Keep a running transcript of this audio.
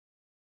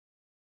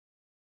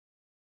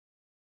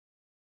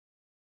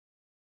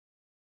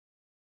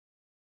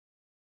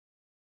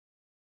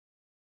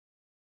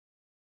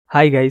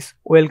Hi guys,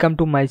 welcome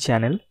to my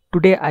channel.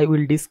 Today I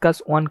will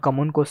discuss one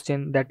common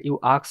question that you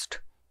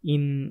asked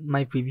in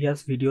my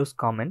previous videos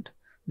comment,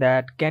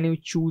 that can you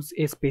choose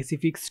a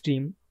specific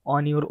stream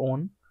on your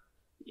own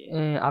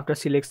after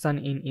selection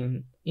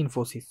in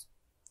Infosys.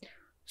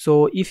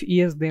 So if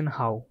yes, then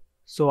how?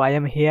 So I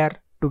am here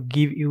to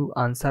give you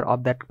answer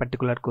of that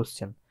particular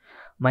question.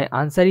 My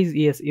answer is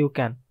yes, you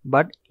can,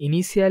 but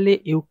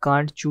initially you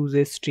can't choose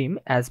a stream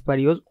as per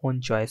your own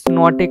choice.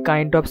 Not a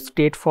kind of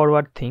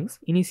straightforward things.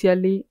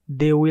 Initially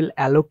they will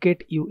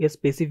allocate you a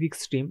specific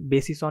stream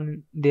basis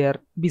on their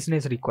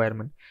business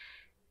requirement,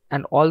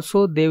 and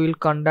also they will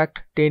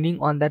conduct training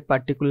on that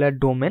particular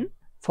domain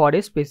for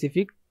a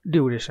specific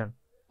duration.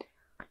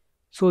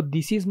 So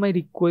this is my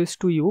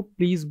request to you,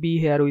 please be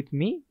here with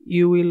me.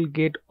 You will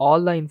get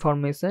all the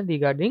information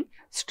regarding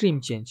stream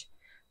change.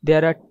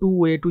 There are two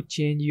ways to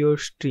change your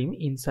stream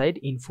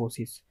inside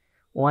Infosys.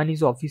 One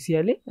is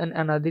officially and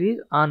another is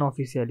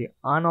unofficially.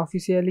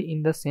 Unofficially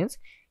in the sense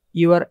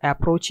you are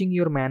approaching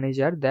your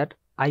manager that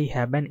I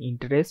have an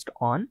interest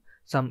on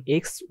some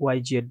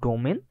XYZ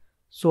domain,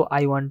 so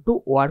I want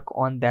to work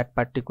on that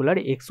particular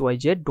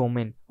XYZ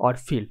domain or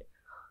field.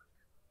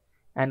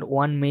 And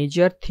one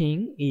major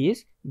thing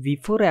is,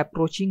 before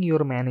approaching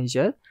your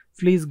manager,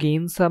 please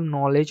gain some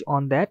knowledge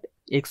on that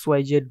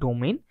XYZ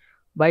domain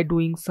by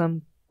doing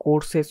some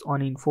courses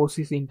on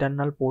Infosys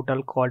internal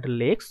portal called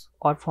Lex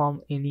or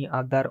from any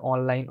other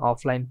online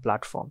offline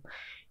platform.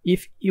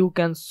 If you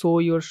can show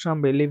your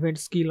some relevant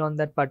skill on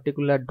that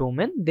particular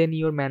domain, then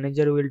your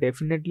manager will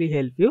definitely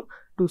help you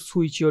to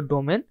switch your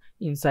domain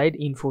inside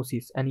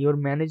Infosys, and your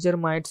manager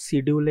might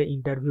schedule an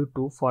interview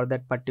too for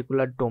that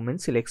particular domain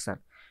selection.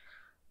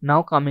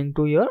 Now coming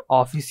to your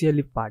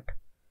officially part.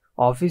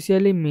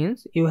 Officially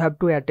means you have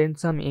to attend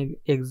some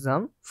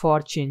exam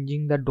for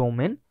changing the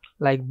domain,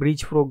 like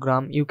bridge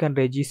program. You can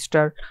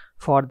register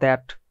for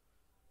that,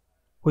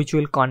 which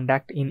will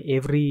conduct in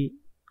every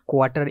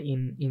quarter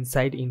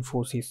inside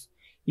Infosys.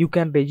 You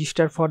can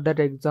register for that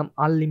exam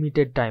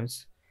unlimited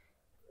times,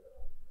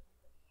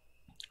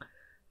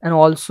 and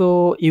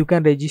also you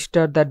can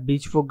register that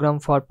bridge program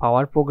for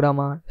power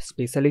programmer,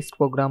 specialist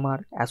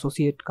programmer,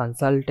 associate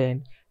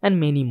consultant, and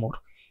many more.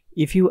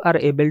 If you are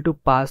able to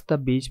pass the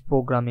bridge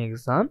program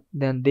exam,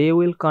 then they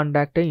will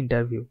conduct an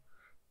interview,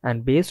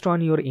 and based on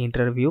your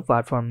interview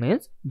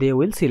performance they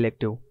will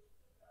select you.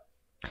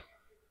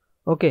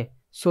 Okay,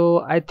 so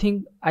I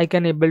think I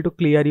can able to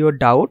clear your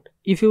doubt.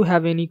 If you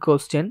have any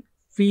question,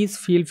 please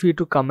feel free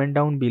to comment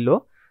down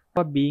below.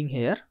 For being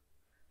here,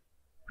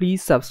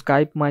 please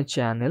subscribe my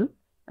channel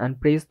and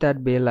press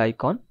that bell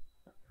icon.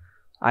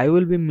 I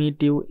will be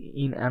meet you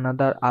in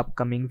another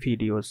upcoming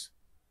videos.